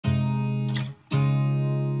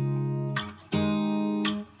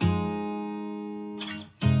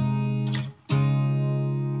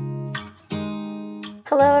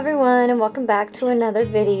Hello everyone and welcome back to another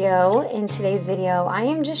video. In today's video I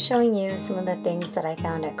am just showing you some of the things that I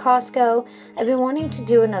found at Costco. I've been wanting to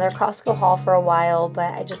do another Costco haul for a while,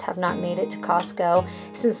 but I just have not made it to Costco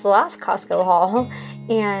since the last Costco haul,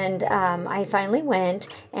 and I finally went,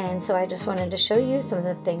 and so I just wanted to show you some of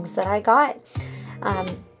the things that I got.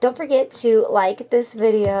 Don't forget to like this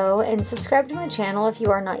video and subscribe to my channel if you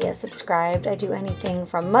are not yet subscribed. I do anything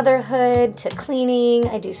from motherhood to cleaning.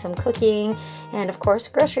 I do some cooking and of course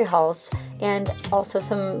grocery hauls, and also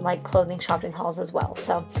some like clothing shopping hauls as well.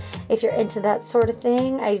 So if you're into that sort of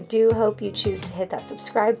thing, I do hope you choose to hit that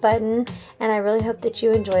subscribe button, and I really hope that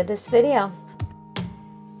you enjoy this video.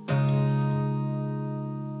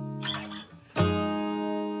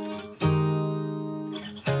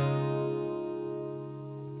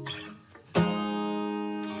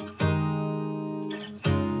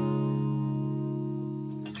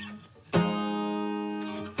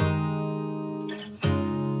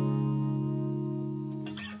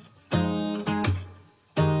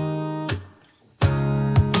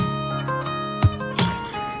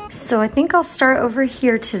 So I think I'll start over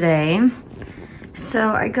here today. So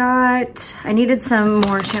I needed some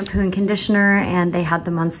more shampoo and conditioner, and they had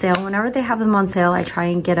them on sale. Whenever they have them on sale, I try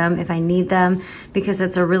and get them if I need them, because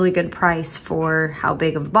it's a really good price for how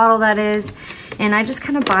big of a bottle that is. And I just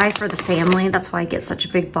kind of buy for the family. That's why I get such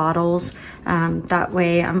big bottles. That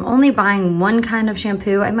way I'm only buying one kind of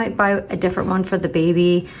shampoo. I might buy a different one for the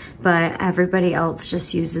baby, but everybody else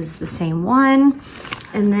just uses the same one.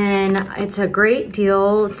 And then it's a great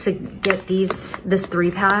deal to get this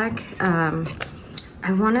 3-pack.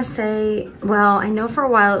 I want to say, well, I know for a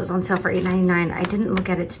while it was on sale for $8.99. I didn't look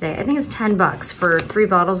at it today. I think it's 10 bucks for 3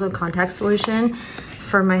 bottles of contact solution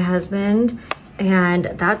for my husband. And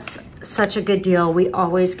that's such a good deal. We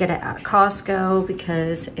always get it at Costco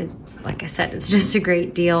because like I said, it's just a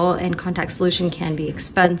great deal, and contact solution can be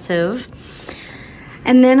expensive.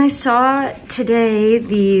 And then I saw today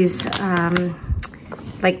these,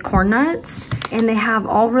 like corn nuts, and they have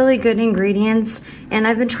all really good ingredients, and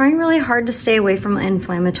I've been trying really hard to stay away from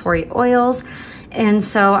inflammatory oils, and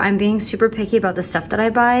so I'm being super picky about the stuff that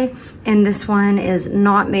I buy, and this one is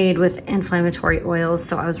not made with inflammatory oils,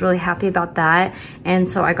 so I was really happy about that. And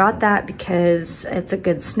so I got that because it's a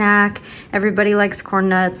good snack. Everybody likes corn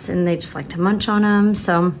nuts and they just like to munch on them,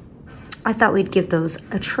 so I thought we'd give those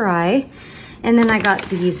a try. And then I got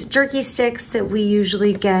these jerky sticks that we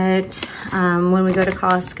usually get when we go to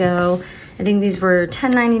Costco. I think these were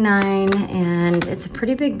 $10.99, and it's a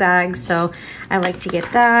pretty big bag, so I like to get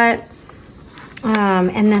that.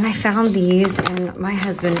 And then I found these, and my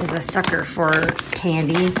husband is a sucker for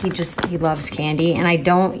candy. He loves candy, and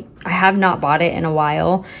I have not bought it in a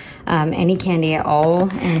while, any candy at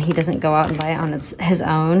all, and he doesn't go out and buy it on his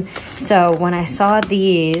own. So when I saw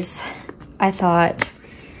these, I thought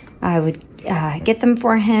I would get them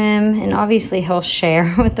for him, and obviously he'll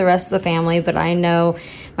share with the rest of the family, but I know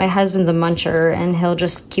my husband's a muncher and he'll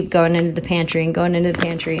just keep going into the pantry and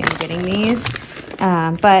getting these.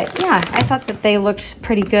 But yeah, I thought that they looked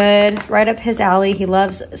pretty good, right up his alley. He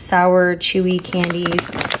loves sour, chewy candies,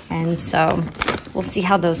 and so we'll see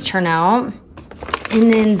how those turn out.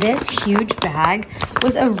 And then this huge bag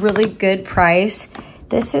was a really good price.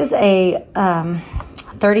 This is a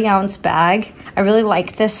 30-ounce bag. I really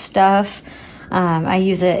like this stuff. I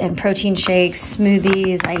use it in protein shakes,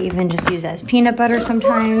 smoothies. I even just use it as peanut butter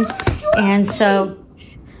sometimes.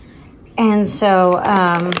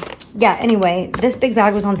 Yeah, anyway, this big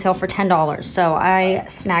bag was on sale for $10, so I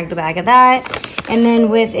snagged a bag of that. And then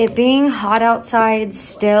with it being hot outside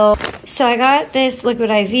still, so I got this liquid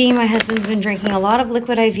IV. My husband's been drinking a lot of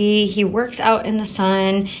liquid IV. He works out in the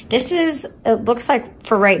sun. It looks like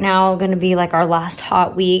for right now going to be like our last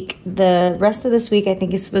hot week. The rest of this week I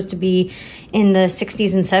think is supposed to be in the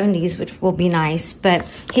 60s and 70s, which will be nice. But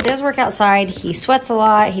he does work outside. He sweats a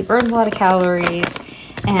lot. He burns a lot of calories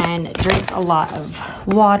and drinks a lot of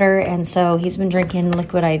water, and so he's been drinking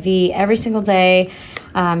liquid IV every single day,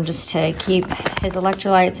 just to keep his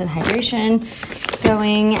electrolytes and hydration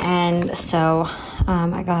going. And so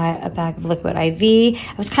I got a bag of liquid IV.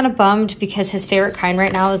 I was kind of bummed because his favorite kind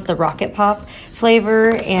right now is the Rocket Pop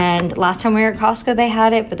flavor, and last time we were at Costco they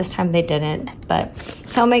had it, but this time they didn't. But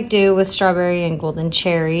he'll make do with strawberry and golden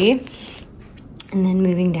cherry. And then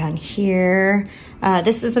moving down here,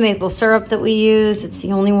 this is the maple syrup that we use. It's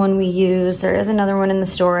the only one we use. There is another one in the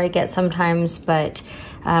store I get sometimes, but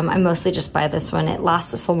I mostly just buy this one. It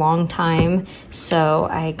lasts us a long time, so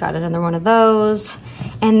I got another one of those.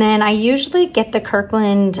 And then I usually get the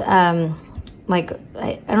Kirkland, I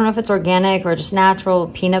don't know if it's organic or just natural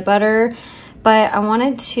peanut butter, But I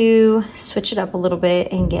wanted to switch it up a little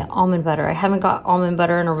bit and get almond butter. I haven't got almond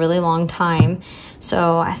butter in a really long time.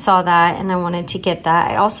 So I saw that and I wanted to get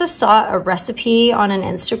that. I also saw a recipe on an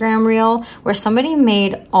Instagram reel where somebody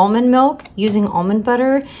made almond milk using almond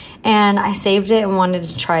butter, and I saved it and wanted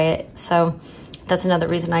to try it. So that's another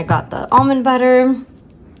reason I got the almond butter.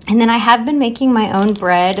 And then I have been making my own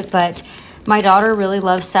bread, but my daughter really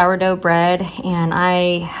loves sourdough bread, and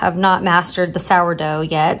I have not mastered the sourdough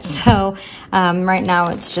yet. So right now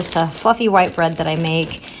it's just a fluffy white bread that I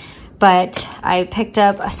make. But I picked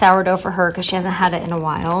up a sourdough for her because she hasn't had it in a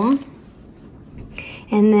while.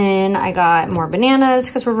 And then I got more bananas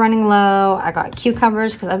because we're running low. I got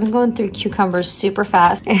cucumbers because I've been going through cucumbers super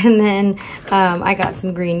fast. And then I got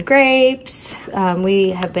some green grapes. We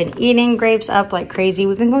have been eating grapes up like crazy.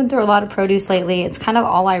 We've been going through a lot of produce lately. It's kind of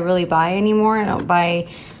all I really buy anymore. I don't buy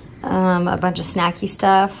a bunch of snacky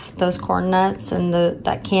stuff. Those corn nuts and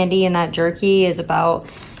that candy and that jerky is about,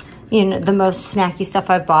 you know, the most snacky stuff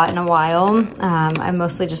I've bought in a while. I've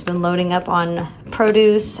mostly just been loading up on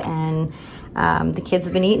produce, and the kids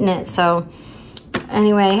have been eating it. So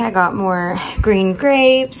anyway, I got more green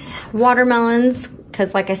grapes, watermelons,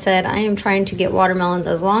 because like I said, I am trying to get watermelons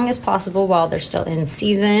as long as possible while they're still in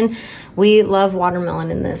season. We love watermelon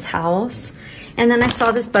in this house. And then I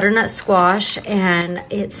saw this butternut squash, and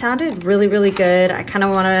it sounded really, really good. I kind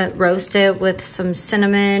of want to roast it with some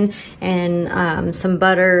cinnamon and some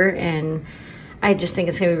butter, and I just think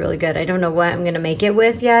it's going to be really good. I don't know what I'm going to make it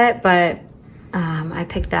with yet, but I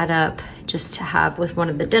picked that up just to have with one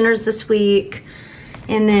of the dinners this week.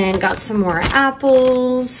 And then got some more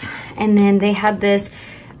apples, and then they had this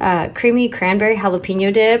creamy cranberry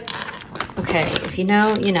jalapeno dip. Okay, if you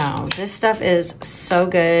know, you know. This stuff is so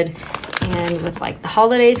good. And with like the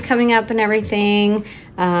holidays coming up and everything,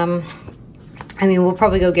 I mean, we'll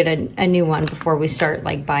probably go get a new one before we start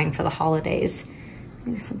like buying for the holidays.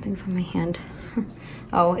 Maybe something's on my hand.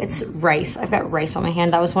 Oh, it's rice. I've got rice on my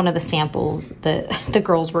hand. That was one of the samples that the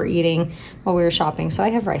girls were eating while we were shopping. So I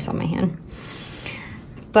have rice on my hand.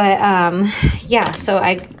 But yeah, so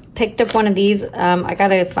I picked up one of these. I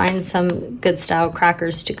gotta find some good style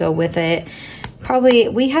crackers to go with it. Probably,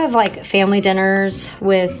 we have like family dinners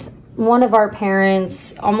with one of our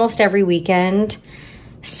parents almost every weekend.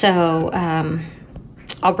 So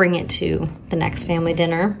I'll bring it to the next family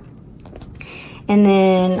dinner. And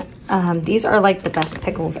then these are like the best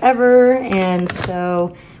pickles ever. And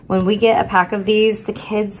so when we get a pack of these, the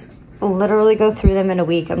kids literally go through them in a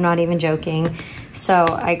week. I'm not even joking. So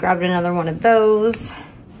I grabbed another one of those.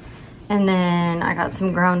 And then I got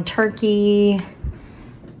some ground turkey,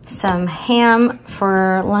 some ham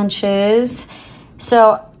for lunches.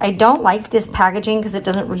 So I don't like this packaging because it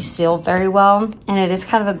doesn't reseal very well, and it is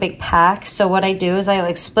kind of a big pack. So what I do is I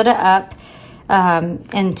like split it up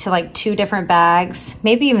into like 2 different bags,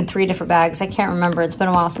 maybe even 3 different bags. I can't remember. It's been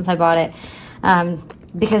a while since I bought it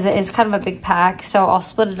because it is kind of a big pack. So I'll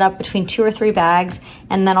split it up between 2 or 3 bags,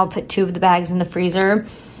 and then I'll put 2 of the bags in the freezer.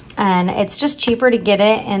 And it's just cheaper to get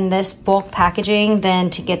it in this bulk packaging than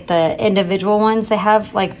to get the individual ones. They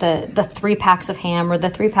have like the 3 packs of ham or the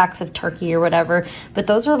 3 packs of turkey or whatever. But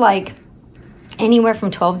those are like anywhere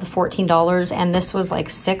from $12 to $14. And this was like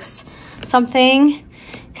 $6 something.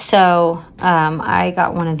 So I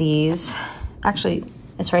got one of these. Actually,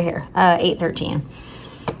 it's right here, $8.13.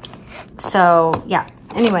 So yeah,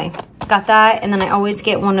 anyway, got that. And then I always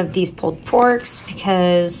get one of these pulled porks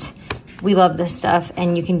because we love this stuff,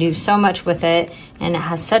 and you can do so much with it, and it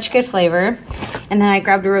has such good flavor. And then I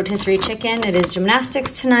grabbed a rotisserie chicken. It is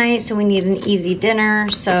gymnastics tonight, so we need an easy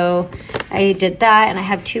dinner. So I did that, and I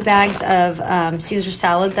have 2 bags of Caesar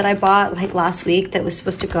salad that I bought like last week that was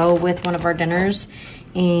supposed to go with one of our dinners,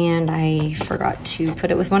 and I forgot to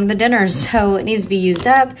put it with one of the dinners, so it needs to be used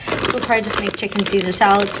up. So we'll probably just make chicken Caesar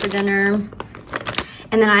salads for dinner.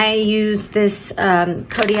 And then I use this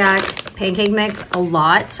Kodiak pancake mix a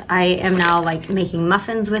lot. I am now like making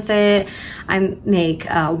muffins with it. I make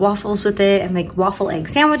waffles with it. I make waffle egg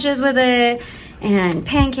sandwiches with it, and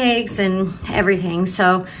pancakes and everything.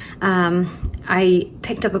 So I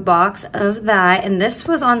picked up a box of that, and this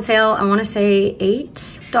was on sale, I wanna say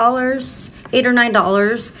 $8 or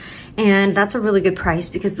 $9. And that's a really good price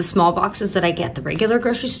because the small boxes that I get at the regular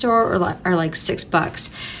grocery store are like $6.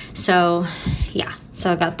 So yeah,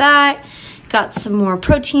 so I got that. Got some more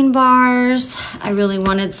protein bars. I really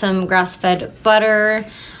wanted some grass-fed butter.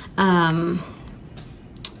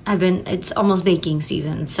 It's almost baking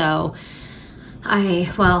season, so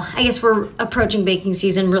I guess we're approaching baking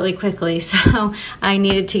season really quickly, so I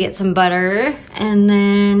needed to get some butter. And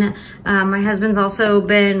then my husband's also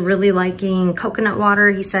been really liking coconut water.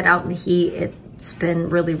 He said out in the heat, it's been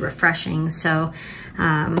really refreshing. So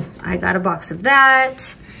I got a box of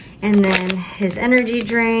that. And then his energy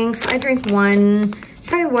drinks. I drink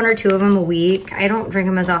probably one or two of them a week. I don't drink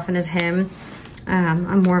them as often as him.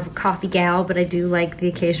 I'm more of a coffee gal, but I do like the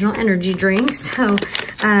occasional energy drink. So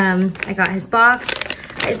I got his box.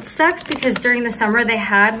 It sucks because during the summer they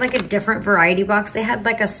had like a different variety box. They had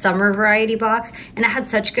like a summer variety box and it had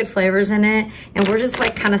such good flavors in it. And we're just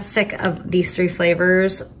like kind of sick of these 3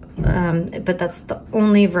 flavors. But that's the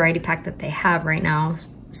only variety pack that they have right now.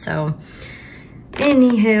 So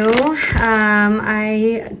anywho,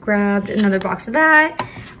 I grabbed another box of that.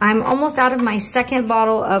 I'm almost out of my second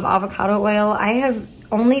bottle of avocado oil. I have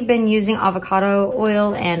only been using avocado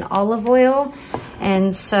oil and olive oil.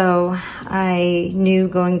 And so I knew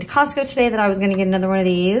going to Costco today that I was gonna get another one of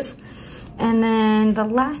these. And then the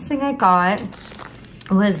last thing I got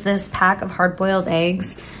was this pack of hard-boiled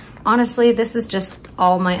eggs. Honestly, this is just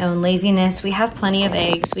all my own laziness. We have plenty of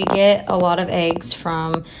eggs. We get a lot of eggs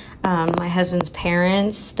from my husband's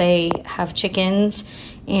parents. They have chickens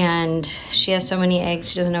and she has so many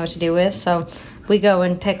eggs she doesn't know what to do with. So we go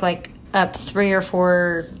and pick like up 3 or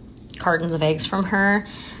 4 cartons of eggs from her.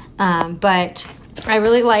 But I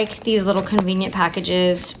really like these little convenient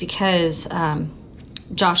packages because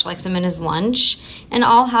Josh likes them in his lunch, and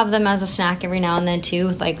I'll have them as a snack every now and then too,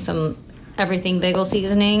 with like some everything bagel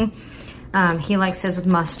seasoning. He likes his with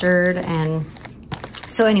mustard, and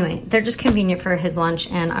so anyway, they're just convenient for his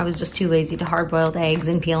lunch, and I was just too lazy to hard-boiled eggs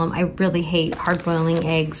and peel them. I really hate hard-boiling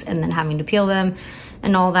eggs and then having to peel them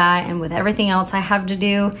and all that, and with everything else I have to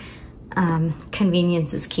do,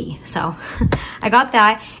 convenience is key. So I got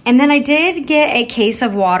that. And then I did get a case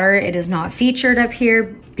of water. It is not featured up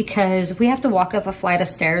here because we have to walk up a flight of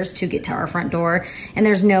stairs to get to our front door. And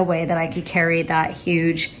there's no way that I could carry that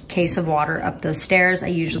huge case of water up those stairs. I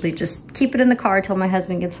usually just keep it in the car till my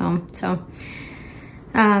husband gets home. So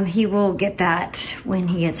he will get that when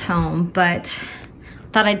he gets home, but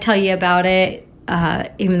thought I'd tell you about it,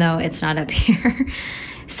 even though it's not up here.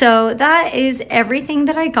 So that is everything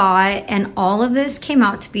that I got, and all of this came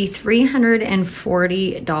out to be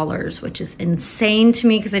 $340, which is insane to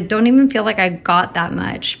me because I don't even feel like I got that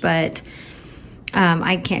much, but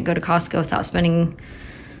I can't go to Costco without spending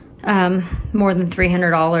more than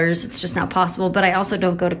 $300. It's just not possible, but I also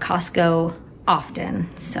don't go to Costco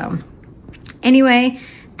often. So anyway,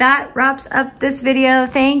 that wraps up this video.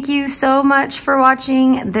 Thank you so much for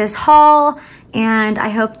watching this haul. And I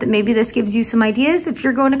hope that maybe this gives you some ideas if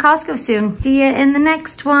you're going to Costco soon. See you in the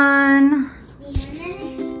next one.